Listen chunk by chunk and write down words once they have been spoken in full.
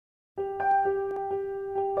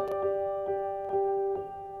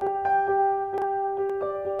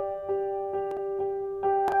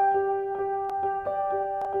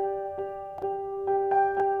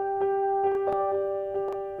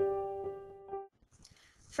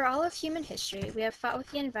For all of human history, we have fought with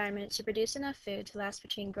the environment to produce enough food to last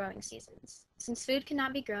between growing seasons. Since food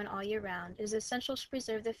cannot be grown all year round, it is essential to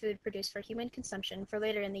preserve the food produced for human consumption for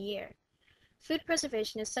later in the year. Food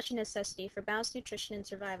preservation is such a necessity for balanced nutrition and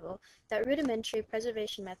survival that rudimentary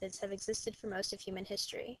preservation methods have existed for most of human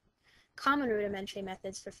history. Common rudimentary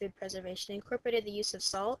methods for food preservation incorporated the use of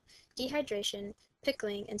salt, dehydration,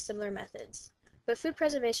 pickling, and similar methods. But food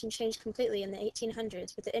preservation changed completely in the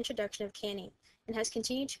 1800s with the introduction of canning, and has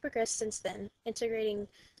continued to progress since then, integrating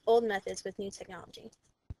old methods with new technology.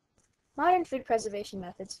 Modern food preservation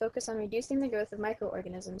methods focus on reducing the growth of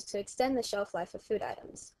microorganisms to extend the shelf life of food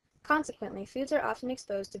items. Consequently, foods are often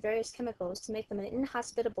exposed to various chemicals to make them an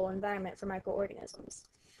inhospitable environment for microorganisms.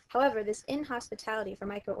 However, this inhospitality for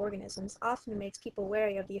microorganisms often makes people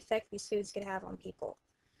wary of the effect these foods could have on people.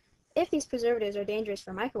 If these preservatives are dangerous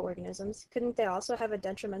for microorganisms, couldn't they also have a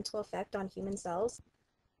detrimental effect on human cells?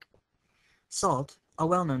 Salt, a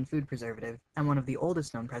well-known food preservative and one of the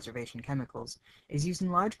oldest known preservation chemicals, is used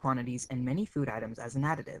in large quantities in many food items as an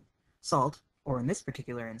additive. Salt, or in this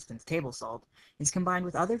particular instance table salt, is combined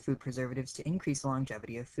with other food preservatives to increase the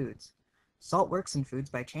longevity of foods. Salt works in foods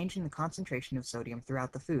by changing the concentration of sodium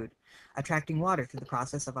throughout the food, attracting water through the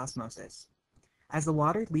process of osmosis. As the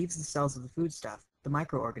water leaves the cells of the foodstuff, the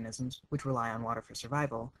microorganisms, which rely on water for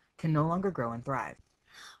survival, can no longer grow and thrive.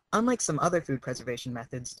 Unlike some other food preservation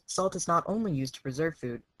methods, salt is not only used to preserve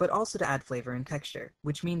food, but also to add flavor and texture,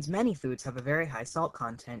 which means many foods have a very high salt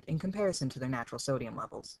content in comparison to their natural sodium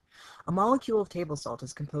levels. A molecule of table salt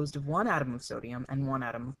is composed of one atom of sodium and one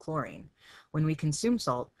atom of chlorine. When we consume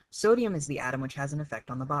salt, sodium is the atom which has an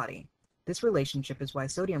effect on the body. This relationship is why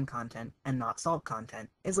sodium content, and not salt content,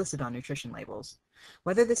 is listed on nutrition labels.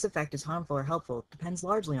 Whether this effect is harmful or helpful depends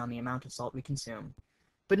largely on the amount of salt we consume.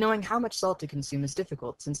 But knowing how much salt to consume is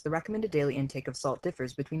difficult since the recommended daily intake of salt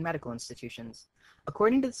differs between medical institutions.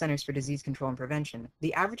 According to the Centers for Disease Control and Prevention,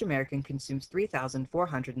 the average American consumes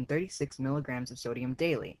 3,436 milligrams of sodium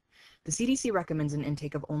daily. The CDC recommends an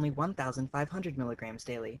intake of only 1,500 milligrams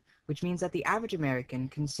daily, which means that the average American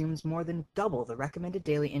consumes more than double the recommended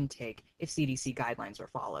daily intake if CDC guidelines were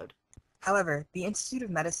followed. However, the Institute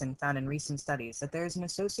of Medicine found in recent studies that there is an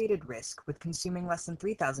associated risk with consuming less than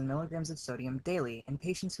 3,000 milligrams of sodium daily in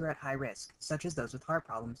patients who are at high risk, such as those with heart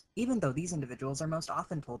problems, even though these individuals are most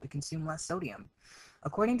often told to consume less sodium.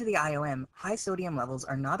 According to the IOM, high sodium levels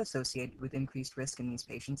are not associated with increased risk in these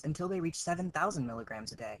patients until they reach 7,000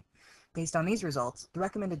 milligrams a day. Based on these results, the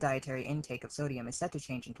recommended dietary intake of sodium is set to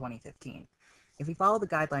change in 2015. If we follow the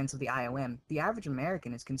guidelines of the IOM, the average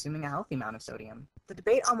American is consuming a healthy amount of sodium. The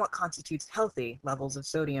debate on what constitutes healthy levels of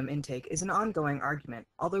sodium intake is an ongoing argument,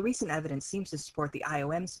 although recent evidence seems to support the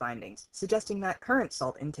IOM's findings, suggesting that current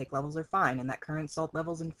salt intake levels are fine and that current salt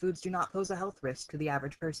levels in foods do not pose a health risk to the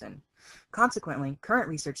average person. Consequently, current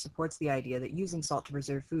research supports the idea that using salt to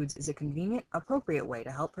preserve foods is a convenient, appropriate way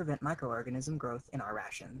to help prevent microorganism growth in our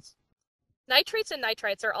rations. Nitrates and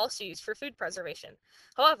nitrites are also used for food preservation.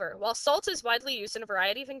 However, while salt is widely used in a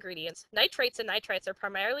variety of ingredients, nitrates and nitrites are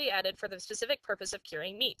primarily added for the specific purpose of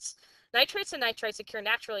curing meats. Nitrates and nitrites occur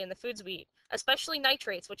naturally in the foods we eat, especially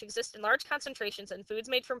nitrates, which exist in large concentrations in foods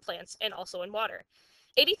made from plants and also in water.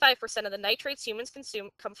 85% of the nitrates humans consume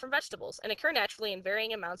come from vegetables and occur naturally in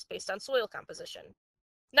varying amounts based on soil composition.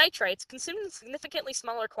 Nitrites, consumed in significantly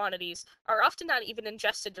smaller quantities, are often not even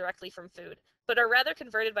ingested directly from food, but are rather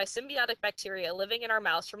converted by symbiotic bacteria living in our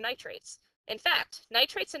mouths from nitrates. In fact,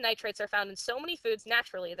 nitrates and nitrites are found in so many foods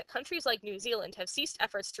naturally that countries like New Zealand have ceased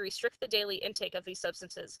efforts to restrict the daily intake of these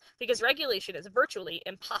substances because regulation is virtually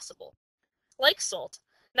impossible. Like salt,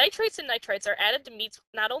 nitrates and nitrites are added to meats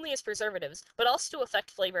not only as preservatives, but also to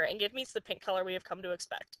affect flavor and give meats the pink color we have come to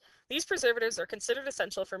expect. These preservatives are considered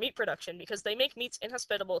essential for meat production because they make meats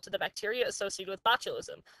inhospitable to the bacteria associated with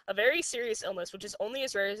botulism, a very serious illness which is only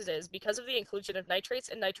as rare as it is because of the inclusion of nitrates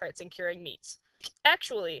and nitrites in curing meats.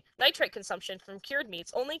 Actually, nitrate consumption from cured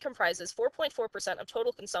meats only comprises 4.4% of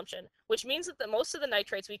total consumption, which means that most of the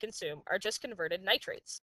nitrates we consume are just converted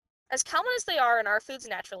nitrates. As common as they are in our foods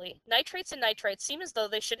naturally, nitrates and nitrites seem as though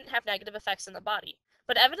they shouldn't have negative effects in the body.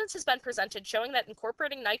 But evidence has been presented showing that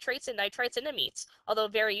incorporating nitrates and nitrites into meats, although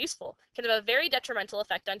very useful, can have a very detrimental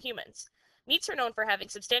effect on humans. Meats are known for having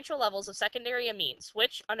substantial levels of secondary amines,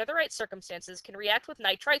 which, under the right circumstances, can react with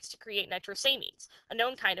nitrites to create nitrosamines, a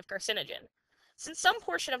known kind of carcinogen. Since some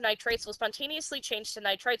portion of nitrates will spontaneously change to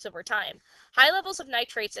nitrites over time, high levels of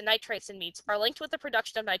nitrates and nitrites in meats are linked with the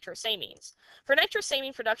production of nitrosamines. For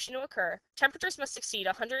nitrosamine production to occur, temperatures must exceed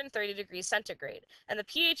 130 degrees centigrade, and the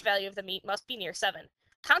pH value of the meat must be near 7.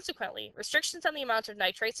 Consequently, restrictions on the amount of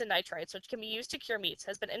nitrates and nitrites which can be used to cure meats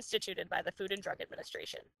has been instituted by the Food and Drug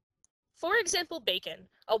Administration. For example, bacon,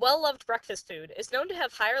 a well-loved breakfast food, is known to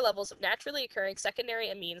have higher levels of naturally occurring secondary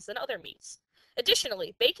amines than other meats.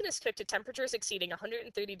 Additionally, bacon is cooked at temperatures exceeding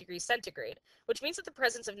 130 degrees centigrade, which means that the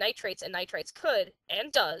presence of nitrates and nitrites could,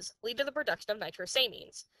 and does, lead to the production of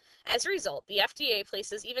nitrosamines. As a result, the FDA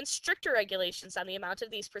places even stricter regulations on the amount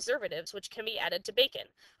of these preservatives which can be added to bacon,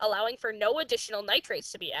 allowing for no additional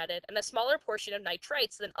nitrates to be added and a smaller portion of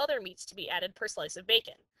nitrites than other meats to be added per slice of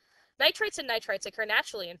bacon. Nitrates and nitrites occur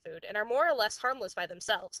naturally in food and are more or less harmless by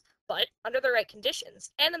themselves, but, under the right conditions,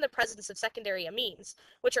 and in the presence of secondary amines,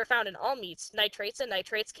 which are found in all meats, nitrates and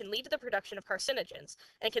nitrates can lead to the production of carcinogens,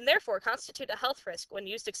 and can therefore constitute a health risk when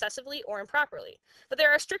used excessively or improperly. But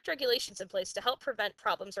there are strict regulations in place to help prevent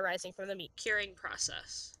problems arising from the meat curing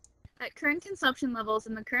process. At current consumption levels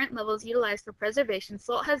and the current levels utilized for preservation,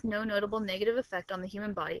 salt has no notable negative effect on the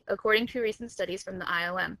human body, according to recent studies from the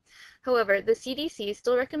IOM. However, the CDC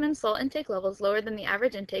still recommends salt intake levels lower than the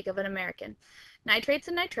average intake of an American. Nitrates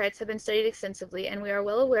and nitrites have been studied extensively, and we are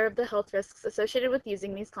well aware of the health risks associated with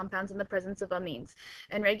using these compounds in the presence of amines,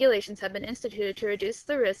 and regulations have been instituted to reduce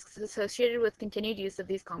the risks associated with continued use of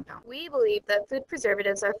these compounds. We believe that food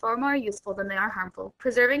preservatives are far more useful than they are harmful.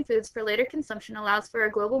 Preserving foods for later consumption allows for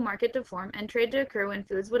a global market to form and trade to occur when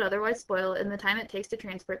foods would otherwise spoil in the time it takes to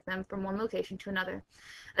transport them from one location to another.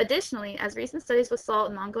 Additionally, as recent studies with salt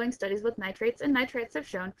and ongoing studies with nitrates and nitrites have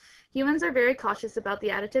shown, humans are very cautious about the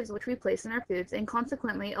additives which we place in our foods, and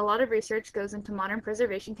consequently, a lot of research goes into modern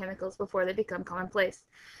preservation chemicals before they become commonplace.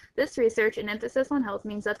 This research and emphasis on health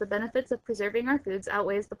means that the benefits of preserving our foods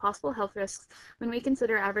outweighs the possible health risks when we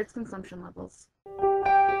consider average consumption levels.